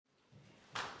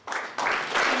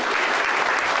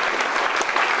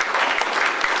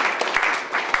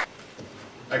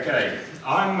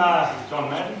John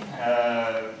Madden.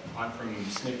 I'm from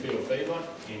Nuffield feedlot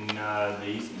in the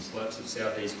eastern slopes of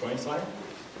southeast Queensland.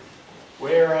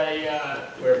 We're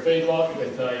a feedlot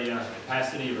with a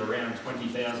capacity of around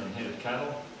 20,000 head of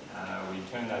cattle. We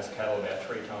turn those cattle about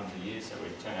 3 times a year, so we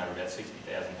turn over about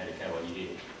 60,000 head of cattle a year.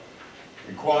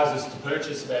 It requires us to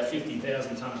purchase about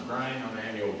 50,000 tonnes of grain on an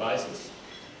annual basis,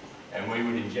 and we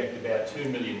would inject about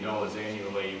 $2 million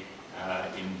annually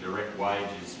in direct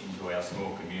wages into our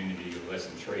small community of less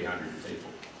than 300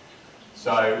 people.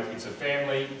 So it's a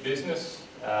family business.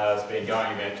 It's been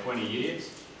going about 20 years.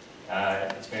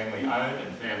 It's family owned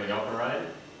and family operated.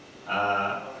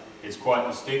 It's quite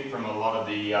distinct from a lot of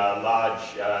the large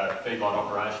feedlot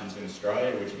operations in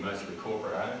Australia, which are mostly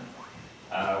corporate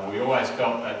owned. We always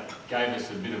felt that gave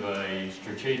us a bit of a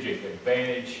strategic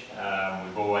advantage.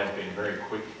 We've always been very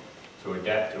quick to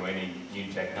adapt to any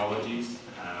new technologies.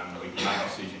 We can make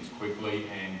decisions quickly,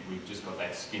 and we've just got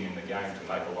that skin in the game to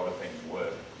make a lot of things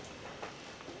work.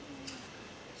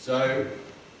 So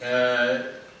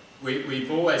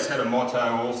we've always had a motto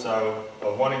also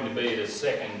of wanting to be the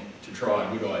second to try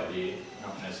a good idea,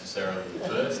 not necessarily the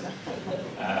first,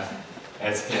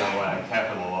 as our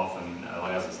capital often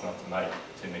allows us not to make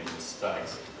too many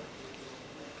mistakes.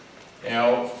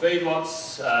 Now,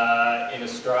 feedlots in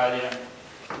Australia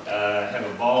have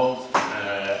evolved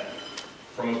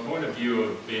from a point of view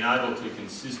of being able to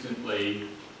consistently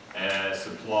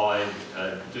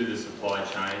do the supply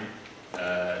chain.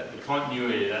 The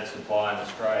continuity of that supply in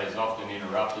Australia is often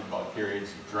interrupted by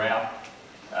periods of drought,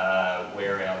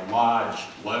 where our large,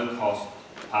 low-cost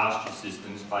pasture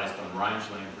systems based on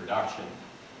rangeland production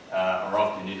are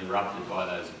often interrupted by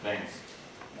those events.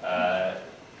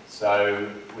 So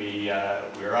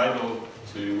we're able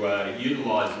to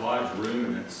utilise large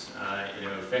ruminants in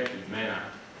an effective manner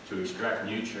to extract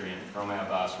nutrient from our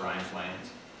vast rangelands.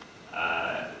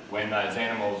 When those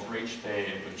animals reach their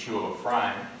mature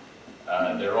frame,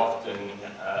 they're often,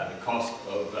 the cost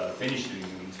of finishing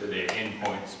them to their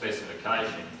endpoint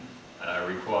specification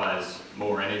requires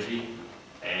more energy,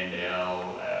 and our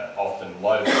often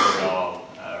low fertile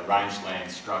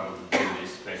rangelands struggle to do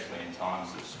this, especially in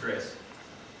times of stress.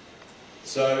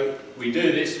 So we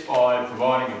do this by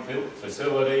providing a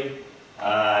facility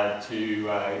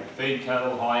to feed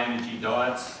cattle high energy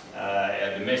diets.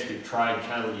 Our domestic trade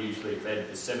cattle usually fed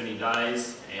for 70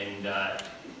 days, and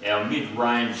our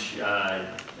mid-range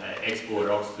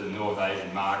export ox to the North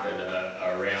Asian market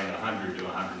are around 100 to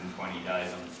 120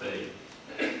 days on feed.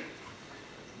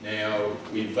 Now,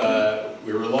 we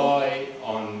rely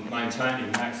on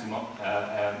maintaining maximum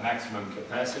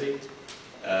capacity.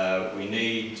 We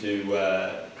need to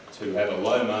have a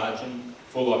low margin,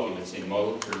 full occupancy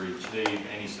model to achieve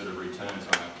any sort of returns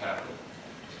on our capital.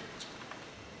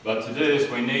 But to do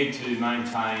this, we need to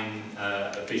maintain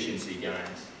efficiency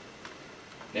gains.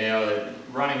 Now,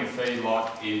 running a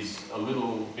feedlot is a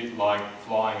little bit like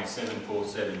flying a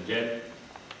 747 jet.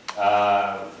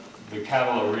 The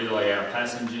cattle are really our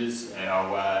passengers.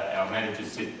 Our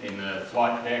managers sit in the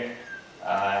flight deck,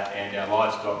 and our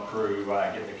livestock crew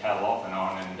get the cattle off and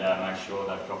on and make sure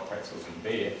they've got pretzels and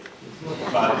beer.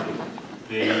 But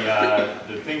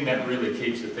the thing that really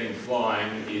keeps the thing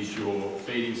flying is your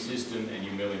feeding system and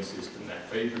your milling system. That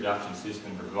feed production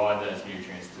system provide those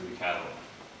nutrients to the cattle.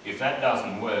 If that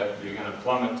doesn't work, you're going to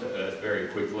plummet to earth very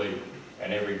quickly,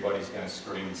 and everybody's going to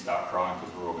scream and start crying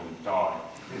because we're all going to die.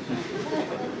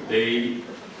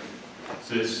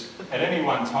 At any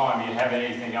one time, you have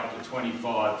anything up to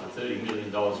 $25 to $30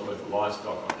 million worth of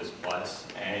livestock on this place,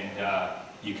 and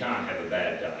you can't have a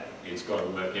bad day. It's got to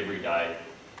work every day,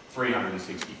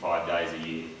 365 days a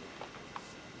year.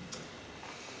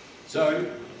 So,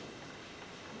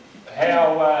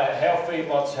 how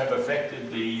feedlots have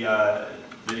affected the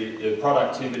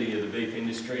productivity of the beef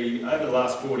industry over the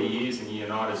last 40 years in the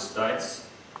United States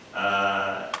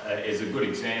is a good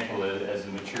example as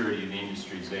the maturity of the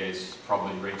industry has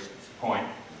probably reached its point.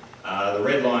 The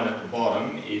red line at the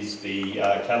bottom is the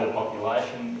cattle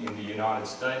population in the United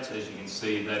States. As you can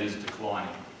see, that is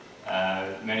declining.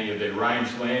 Many of their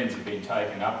rangelands have been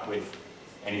taken up with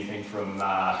anything from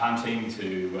hunting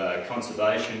to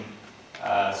conservation.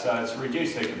 So it's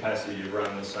reduced their capacity to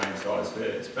run the same size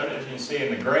herds. But as you can see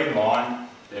in the green line,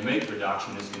 their meat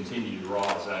production has continued to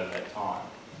rise over that time.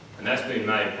 And that's been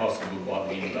made possible by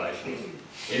the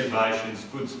innovations,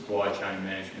 good supply chain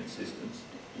management systems.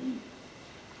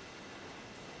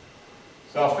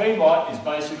 So a feedlot is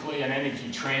basically an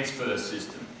energy transfer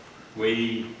system.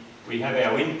 We have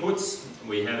our inputs,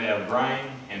 we have our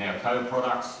grain and our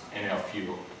co-products and our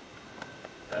fuel.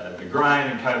 The grain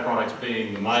and co-products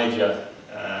being the major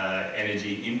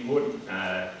energy input.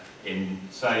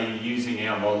 say, using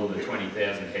our model of the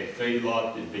 20,000 head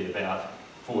feedlot, it'd be about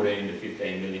 $14 to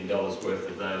 $15 million worth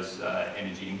of those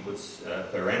energy inputs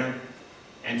per annum.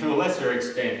 And to a lesser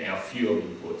extent, our fuel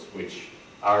inputs, which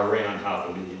are around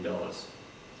 $500,000.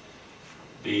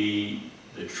 The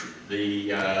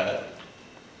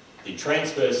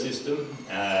transfer system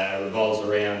revolves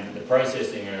around the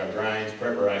processing of our grains,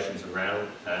 preparations of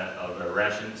our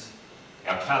rations,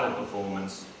 our cattle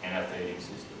performance, and our feeding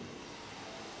system.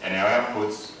 And our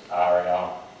outputs are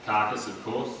our carcass, of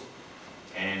course,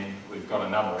 and we've got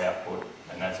another output,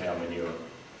 and that's our manure.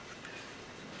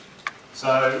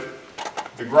 So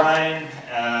the grain,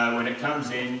 when it comes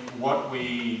in, what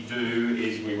we do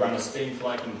is we run a steam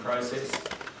flaking process.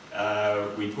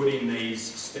 We put in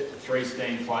these 3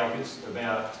 steam flakers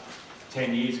about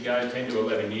 10 to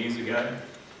 11 years ago.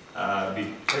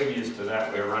 Previous to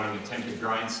that, we were running a tempered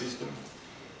grain system.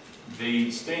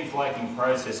 The steam flaking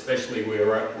process, especially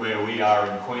where we are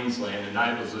in Queensland,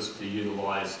 enables us to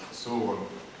utilise sorghum.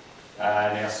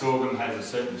 Now, sorghum has a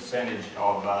certain percentage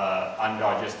of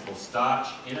undigestible starch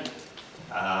in it,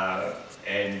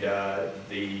 and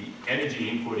the energy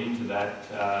input into that,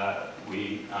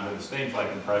 under the steam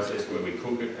flaking process, where we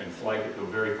cook it and flake it to a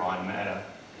very fine matter,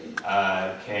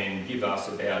 can give us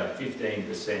about a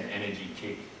 15% energy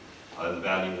kick of the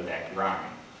value of that grain.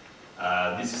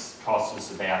 This costs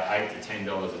us about $8 to $10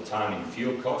 a tonne in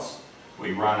fuel costs.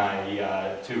 We run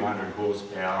a 200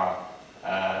 horsepower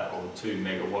or 2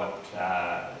 megawatt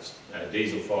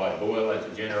diesel-fired boiler to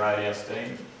generate our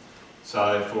steam.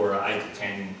 So for an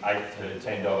 $8 to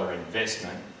 $10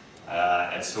 investment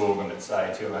at sorghum at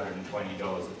say $220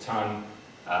 a tonne,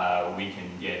 we can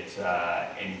get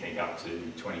anything up to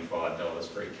 $25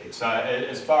 for a kick. So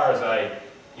as far as a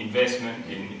investment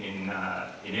in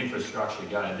infrastructure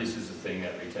go, this is the thing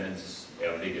that returns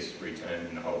our biggest return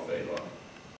in the whole feedlot.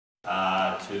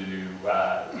 To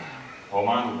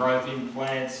hormonal growth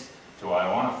implants, to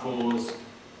ionophores,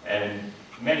 and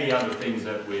many other things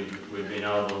that we've been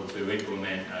able to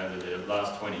implement over the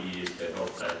last 20 years to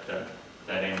help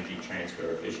that energy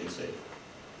transfer efficiency.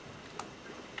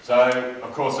 So,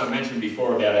 of course, I mentioned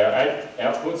before about our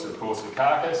outputs, of course, the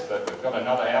carcass, but we've got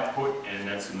another output, and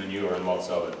that's the manure, and lots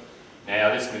of it. Now,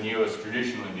 this manure is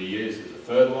traditionally been used as a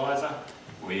fertiliser.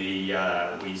 We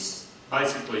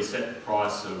basically set the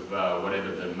price of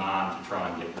whatever the demand to try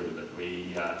and get rid of it.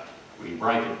 We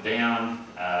break it down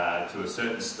to a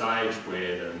certain stage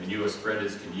where the manure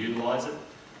spreaders can utilise it.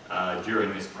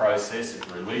 During this process, it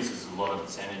releases a lot of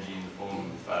its energy in the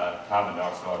form of carbon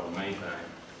dioxide or methane.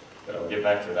 But I'll get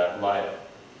back to that later.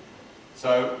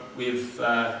 So we've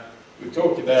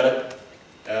talked about it,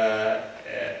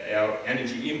 our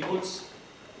energy inputs,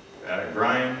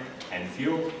 grain and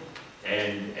fuel,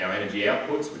 and our energy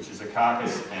outputs, which is a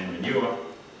carcass and manure.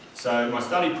 So my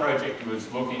study project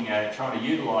was looking at trying to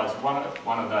utilise one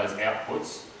of those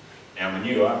outputs, our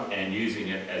manure, and using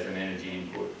it as an energy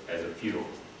input, as a fuel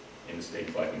in the steam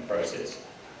flaking process.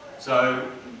 So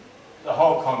the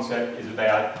whole concept is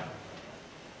about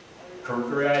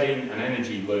creating an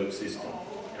energy loop system.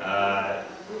 Our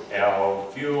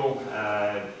fuel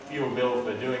bill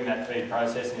for doing that feed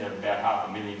processing of about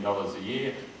 $500,000 a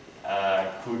year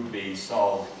could be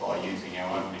solved by using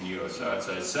our own manure. So it's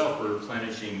a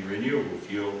self-replenishing renewable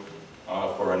fuel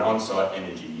for an on-site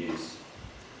energy use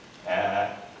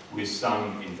with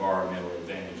some environmental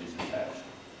advantages attached.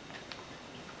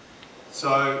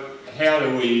 So how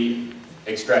do we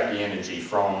extract the energy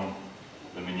from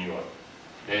the manure?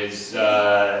 There's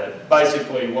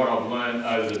basically what I've learned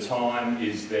over the time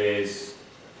is there's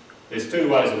 2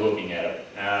 ways of looking at it.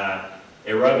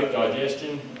 Aerobic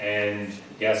digestion and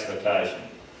gasification.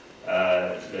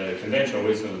 The conventional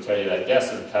wisdom will tell you that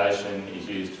gasification is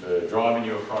used for dry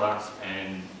manure products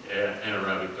and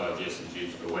anaerobic digestion is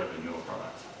used for wet manure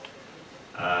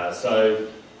products. So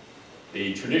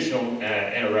the traditional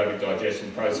anaerobic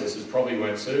digestion processes probably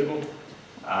weren't suitable.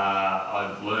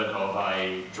 I've learned of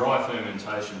a dry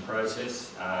fermentation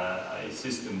process, a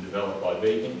system developed by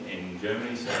Beacon in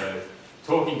Germany. So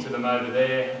talking to them over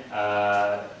there,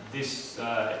 this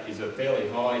is a fairly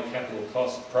high capital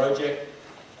cost project.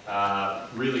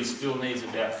 Really still needs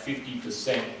about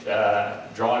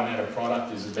 50% dry matter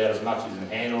product, is about as much as you can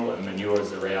handle, and manure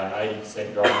is around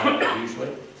 80% dry matter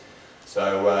usually.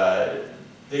 So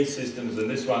these systems, and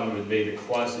this one would be the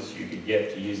closest you could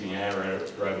get to using an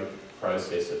anaerobic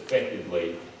process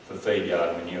effectively for feed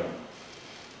yard manure.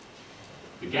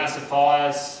 The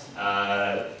gasifiers,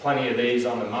 plenty of these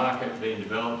on the market being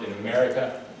developed in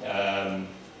America.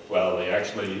 Well, they're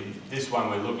actually, this one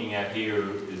we're looking at here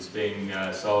is being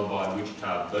sold by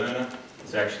Wichita Burner.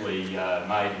 It's actually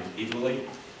made in Italy.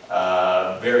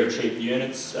 Very cheap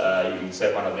units. You can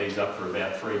set one of these up for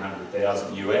about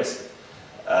 300,000 US.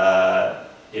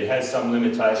 It has some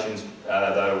limitations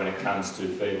though when it comes to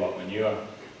feedlot manure,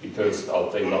 because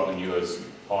of feedlot manure's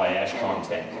high ash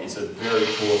content. It's a very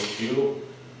coarse fuel.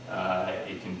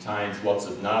 It contains lots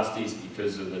of nasties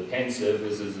because of the pen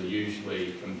surfaces are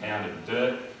usually compounded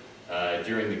dirt.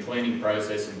 During the cleaning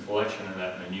process and collection of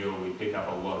that manure, we pick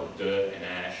up a lot of dirt and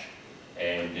ash,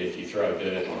 and if you throw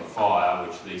dirt on a fire,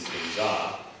 which these things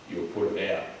are, you'll put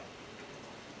it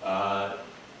out.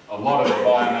 A lot of the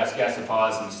biomass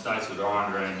gasifiers in the states that are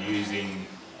underground using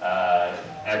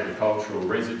agricultural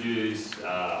residues.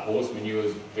 Horse manure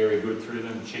is very good through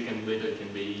them. Chicken litter can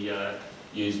be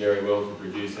used very well to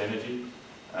produce energy,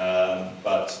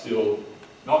 but still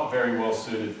not very well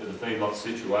suited for the feedlot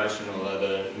situation, although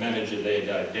the manager there,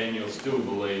 Dave Daniel, still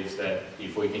believes that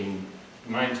if we can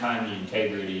maintain the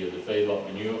integrity of the feedlot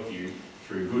manure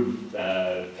through good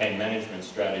pen management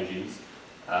strategies,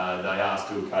 they are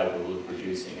still capable of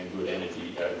producing a good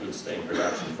energy, good steam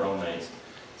production from these.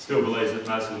 Still believes that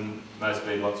most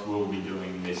feedlots will be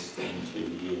doing this in 2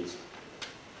 years.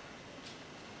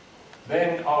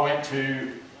 Then I went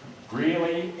to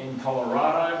Greeley in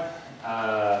Colorado,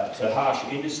 to Harsh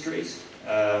Industries.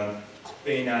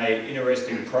 Been an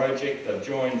interesting project. They've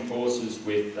joined forces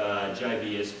with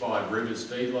JBS 5 Rivers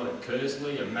feedlot at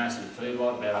Kersley, a massive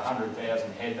feedlot, about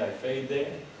 100,000 head they feed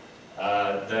there.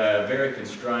 They're very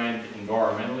constrained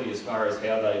environmentally as far as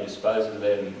how they dispose of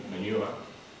their manure.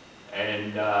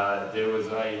 And there was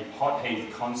a hot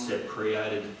heath concept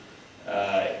created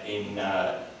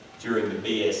during the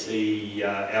BSE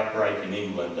outbreak in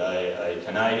England. A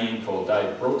Canadian called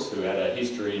Dave Brooks, who had a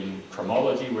history in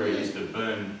chromology where he used to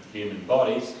burn human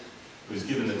bodies, was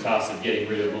given the task of getting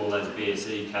rid of all those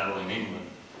BSE cattle in England.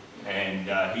 And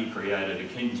he created a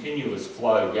continuous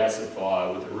flow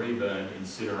gasifier with a reburn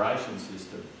incineration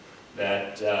system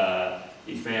that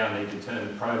he found he could turn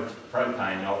the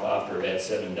propane off after about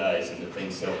 7 days, and the thing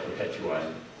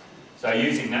self-perpetuated. So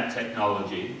using that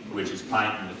technology, which is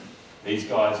patented, these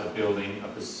guys are building a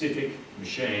Pacific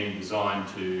machine designed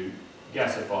to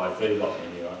gasify feedlot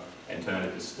manure and turn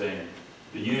it to steam.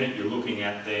 The unit you're looking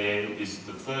at there is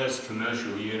the first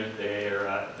commercial unit they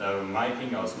were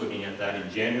making. I was looking at that in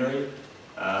January.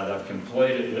 They've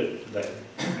completed it.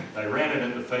 They ran it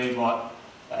at the feedlot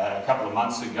a couple of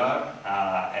months ago,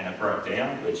 and it broke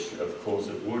down, which of course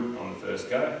it would on the first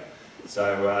go.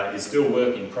 So it's still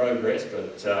work in progress,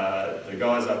 but the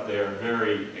guys up there are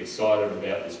very excited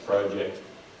about this project.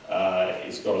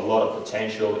 It's got a lot of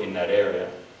potential in that area.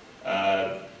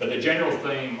 But the general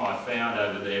theme I found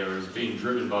over there is being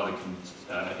driven by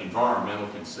the environmental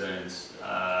concerns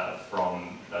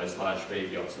from those large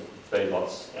feedlots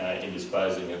in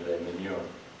disposing of their manure.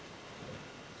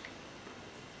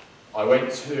 I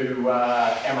went to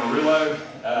Amarillo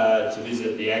to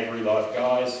visit the AgriLife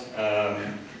guys.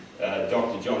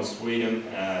 Dr. John Sweedham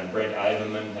and Brent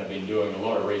Averman have been doing a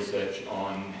lot of research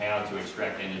on how to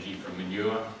extract energy from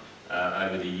manure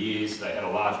over the years. They had a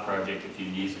large project a few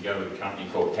years ago with a company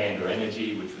called Panda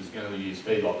Energy, which was going to use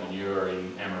feedlot manure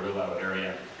in Amarillo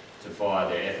area to fire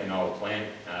their ethanol plant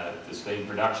for steam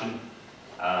production.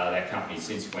 That company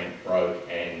since went broke,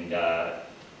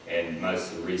 and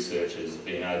most of the research has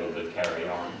been able to carry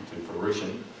on to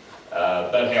fruition.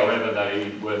 But however,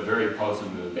 they were very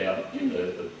positive about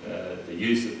the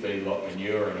use of feedlot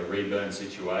manure in a reburn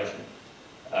situation.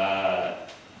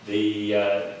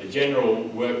 The general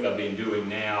work they've been doing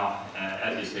now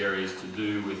at this area is to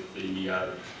do with the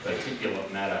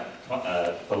particulate matter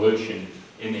pollution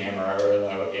in the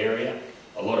Amarillo area.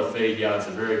 A lot of feed yards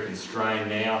are very constrained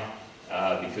now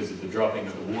because of the dropping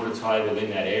of the water table in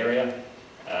that area.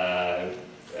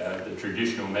 The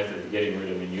traditional method of getting rid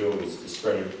of manure was to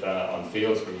spread it on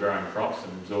fields for growing crops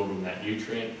and absorbing that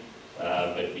nutrient.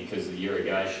 But because the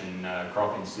irrigation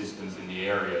cropping systems in the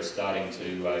area are starting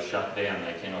to shut down,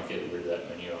 they cannot get rid of that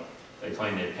manure. They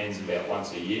clean their pens about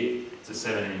once a year. It's a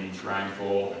 17-inch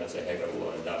rainfall, and it's a heck of a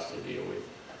lot of dust to deal with.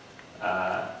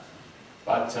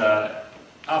 But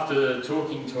after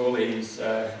talking to all these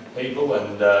people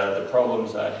and the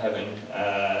problems they're having,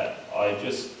 I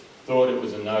just thought it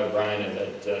was a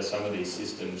no-brainer that some of these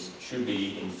systems should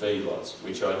be in feedlots,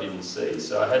 which I didn't see.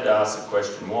 So I had to ask the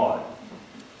question why,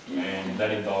 and that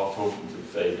involved talking to the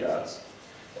feed yards.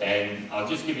 And I'll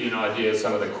just give you an idea of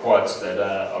some of the quotes that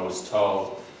I was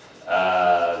told.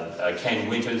 Ken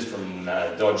Winters from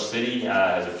Dodge City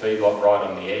has a feedlot right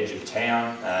on the edge of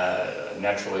town.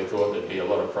 Naturally thought there'd be a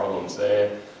lot of problems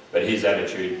there. but his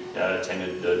attitude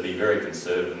tended to be very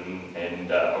conservative,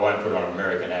 and I won't put on an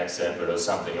American accent, but it was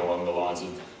something along the lines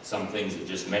of, some things are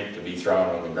just meant to be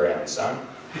thrown on the ground, son.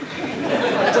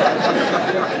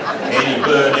 Eddie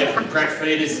Burnett from Pratt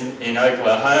Feeders in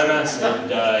Oklahoma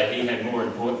said he had more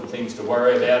important things to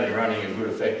worry about in running a good,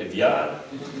 effective yard.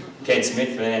 Ken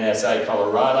Smith from NSA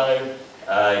Colorado,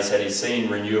 he said he's seen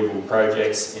renewable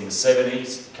projects in the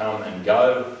 70s come and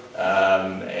go,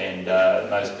 and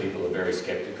most people are very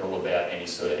sceptical about any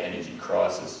sort of energy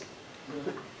crisis.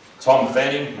 Tom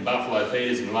Fanning from Buffalo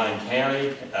Feeders in Lane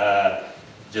County,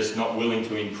 just not willing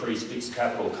to increase fixed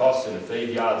capital costs in a feed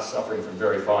yard, suffering from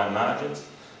very fine margins.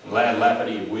 And Lad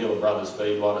Lafferty of Wheeler Brothers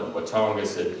Feedlot at Watonga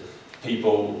said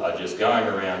people are just going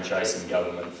around chasing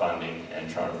government funding and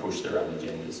trying to push their own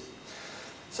agendas.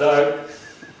 So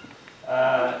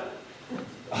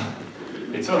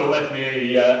it sort of left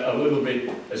me a little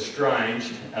bit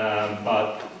estranged,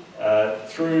 but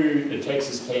through the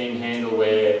Texas Panhandle,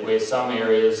 where some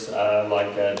areas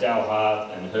like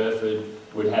Dalhart and Hereford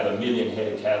would have 1 million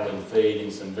head of cattle in feed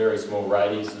in some very small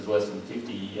radiuses, less than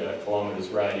 50 kilometres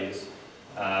radius.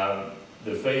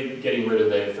 Getting rid of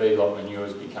their feedlot manure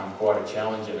has become quite a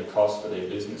challenge and a cost for their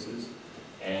businesses,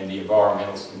 and the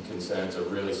environmental concerns are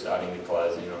really starting to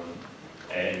close in on them.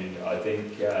 And I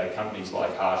think companies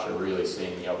like Harsh are really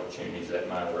seeing the opportunities that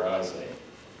may arise there.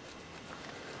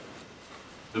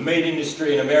 The meat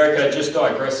industry in America, just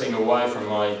digressing away from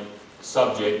my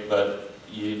subject, but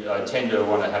I tend to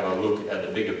want to have a look at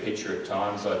the bigger picture at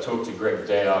times. I talked to Greg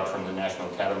Dowd from the National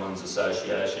Cattlemen's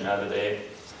Association over there.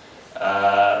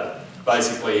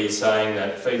 Basically, he's saying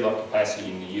that feedlot capacity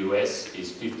in the US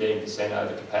is 15%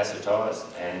 overcapacitized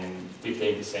and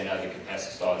 15%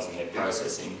 overcapacitized in their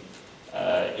processing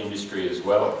industry as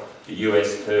well. The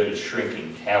US herd is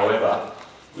shrinking. However,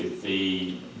 with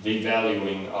the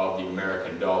devaluing of the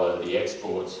American dollar, the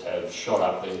exports have shot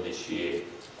up there this year.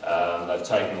 They've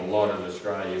taken a lot of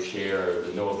Australia's share of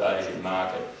the North Asian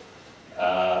market,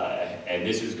 and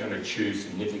this is going to chew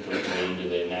significantly into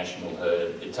their national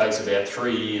herd. It takes about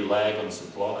 3-year lag on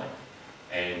supply,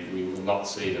 and we will not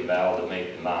see them able to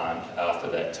meet demand after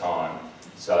that time.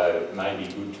 So maybe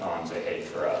good times ahead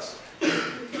for us.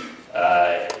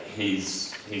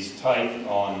 His take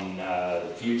on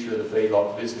the future of the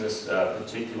feedlot business,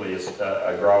 particularly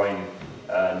a growing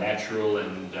natural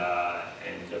and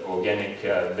organic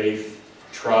beef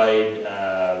trade,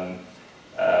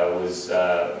 was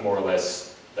more or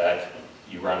less that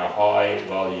you run a high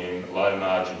volume, low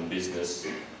margin business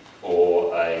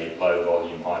or a low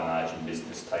volume, high margin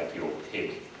business, take your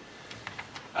pick.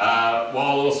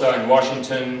 While also in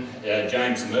Washington,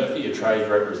 James Murphy, a trade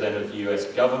representative of the US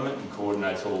government and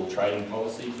coordinates all trading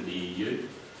policy for the EU,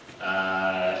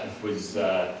 was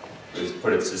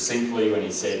put it succinctly when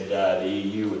he said the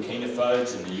EU were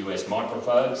xenophobes and the US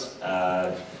microphobes,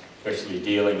 especially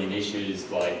dealing in issues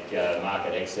like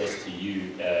market access to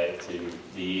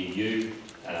the EU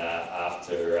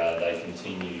after they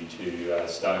continue to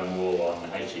stonewall on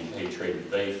HEP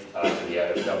treated beef after the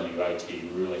WAT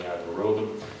ruling overruled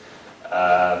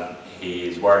them. He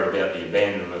is worried about the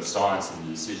abandonment of science in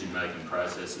the decision-making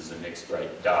process as the next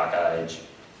great dark age.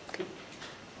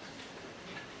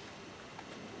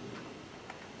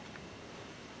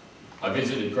 I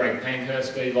visited Greg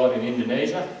Pankhurst's feedlot in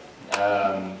Indonesia.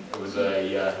 It was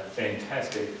a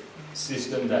fantastic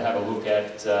system to have a look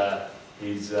at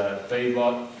his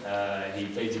feedlot. He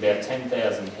feeds about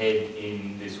 10,000 head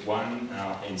in this one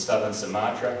in southern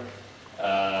Sumatra.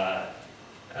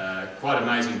 Quite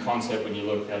amazing concept when you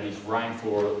look at his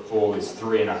rainfall is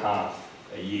 3.5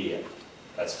 a year.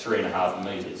 That's 3.5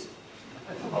 metres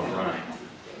of rain.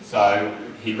 So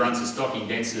he runs a stocking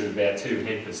density of about 2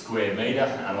 head per square metre,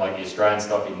 unlike the Australian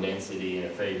stocking density in a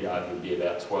feed yard would be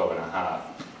about 12.5.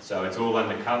 So it's all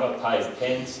undercover, paved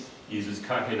pens, uses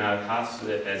coconut husks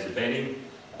as a bedding,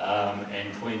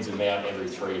 and cleans them out every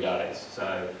 3 days.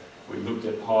 So if we looked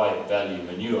at high value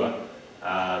manure,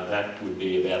 that would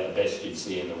be about the best you'd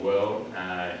see in the world.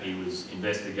 He was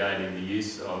investigating the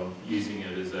use of using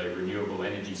it as a renewable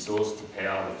energy source to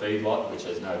power the feedlot, which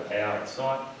has no power at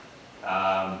site.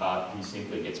 But he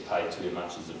simply gets paid too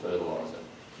much as a fertiliser.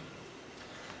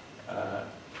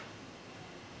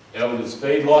 Elders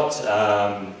Feedlot,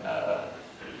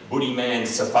 Buddyman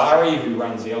Safari, who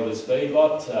runs the Elders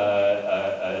Feedlot,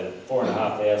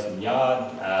 4,500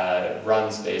 yard,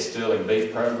 runs their Sterling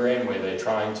beef program where they're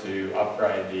trying to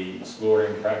upgrade the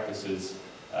slaughtering practices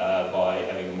by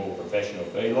having a more professional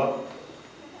feedlot.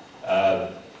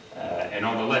 And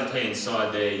on the left-hand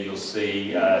side there, you'll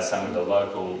see some of the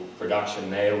local production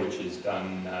there, which is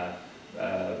done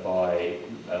by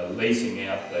leasing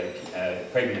out the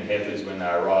pregnant heifers when they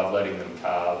arrive, letting them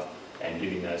calve and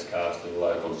giving those calves to the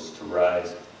locals to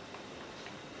raise.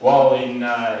 While in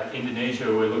Indonesia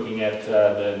we're looking at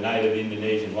the native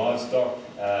Indonesian livestock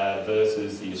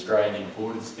versus the Australian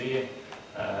imported steer.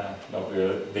 Not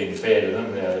being fair to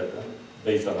them, they're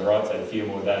beef on the rights had a few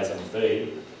more days on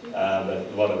feed, but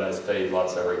a lot of those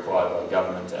feedlots are required by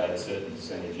government to add a certain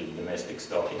percentage of domestic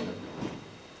stock in them.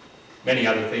 Many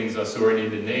other things I saw in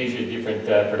Indonesia, different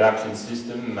production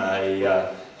system.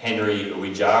 Henry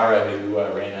Wijara, who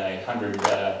ran 100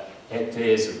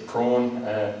 hectares of prawn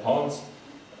ponds,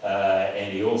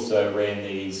 and he also ran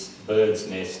these bird's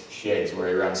nest sheds where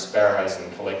he runs sparrows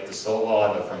and collects the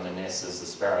saliva from the nests as the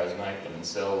sparrows make them and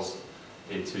sells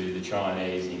it to the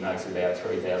Chinese. He makes about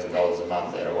 $3,000 a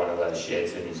month out of one of those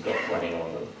sheds, and he's got 20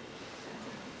 of them.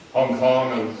 Hong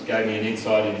Kong gave me an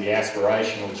insight into the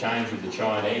aspirational change of the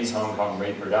Chinese. Hong Kong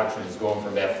meat production has gone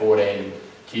from about 14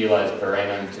 kilos per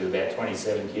annum to about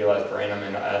 27 kilos per annum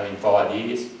in 5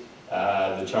 years.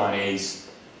 The Chinese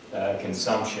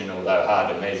consumption, although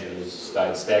hard to measure, has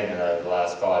stayed stagnant over the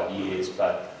last 5 years,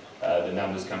 but the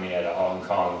numbers coming out of Hong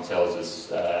Kong tells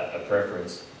us a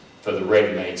preference for the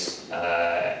red meats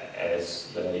as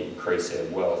they increase their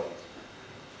wealth.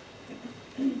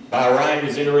 Bahrain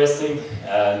was interesting.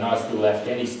 Nice little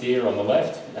Afghani steer on the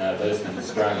left versus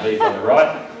Australian beef on the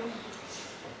right.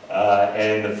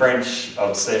 And the French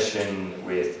obsession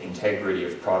with integrity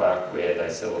of product, where they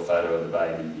sell a photo of the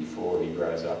baby before he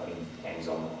grows up and hangs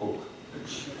on the hook,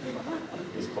 which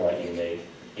is quite unique.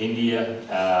 India,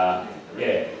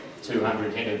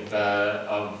 200 head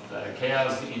of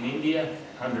cows in India,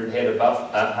 100 head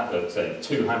of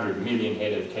 200 million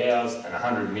head of cows and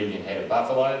 100 million head of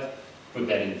buffaloes. Put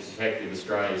that in perspective,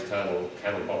 Australia's total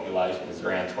cattle population is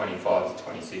around 25 to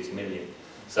 26 million.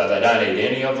 So they don't eat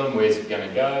any of them. Where's it going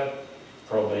to go?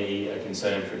 Probably a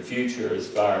concern for the future as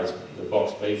far as the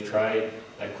box beef trade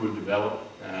that could develop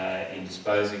in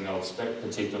disposing of,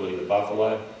 particularly the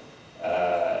buffalo,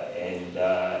 and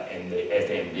the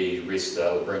FMD risks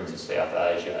they'll bring to South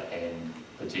Asia and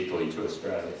particularly to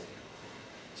Australia.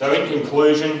 So in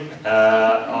conclusion,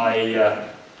 I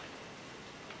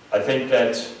think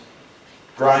that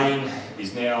grain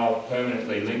is now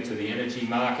permanently linked to the energy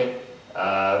market.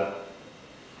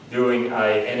 Doing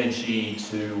a energy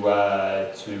to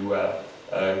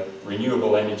a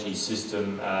renewable energy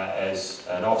system as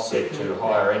an offset to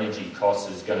higher energy costs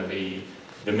is going to be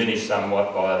diminished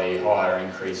somewhat by the higher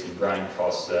increase in grain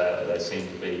costs. They seem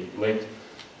to be linked.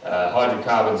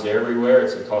 Hydrocarbons are everywhere.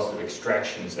 It's the cost of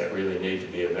extractions that really need to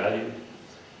be evaluated.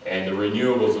 And the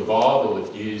renewables are viable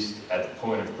if used at the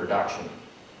point of production.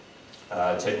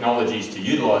 Technologies to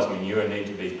utilise manure need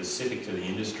to be specific to the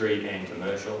industry and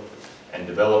commercial, and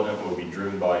development will be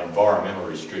driven by environmental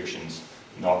restrictions,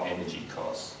 not energy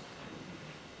costs.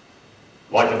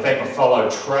 I'd like to thank my fellow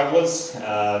travellers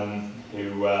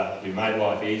who made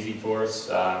life easy for us.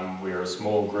 We're a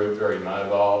small group, very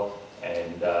mobile,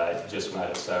 and it just made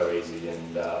it so easy,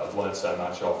 and I've learnt so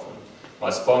much off them. My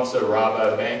sponsor,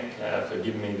 Rabobank, for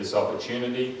giving me this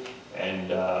opportunity,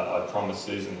 and I promise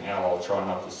Susan how I'll try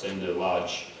not to send her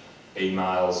large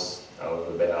emails of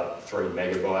about 3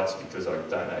 megabytes because I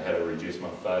don't know how to reduce my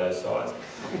photo size.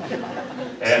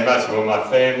 And most of all, my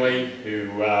family who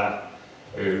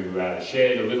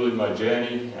shared a little in my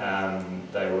journey.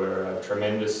 They were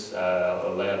tremendous,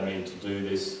 allowed me to do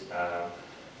this,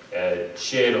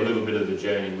 shared a little bit of the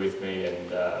journey with me, and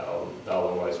they'll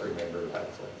always remember it,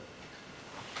 hopefully.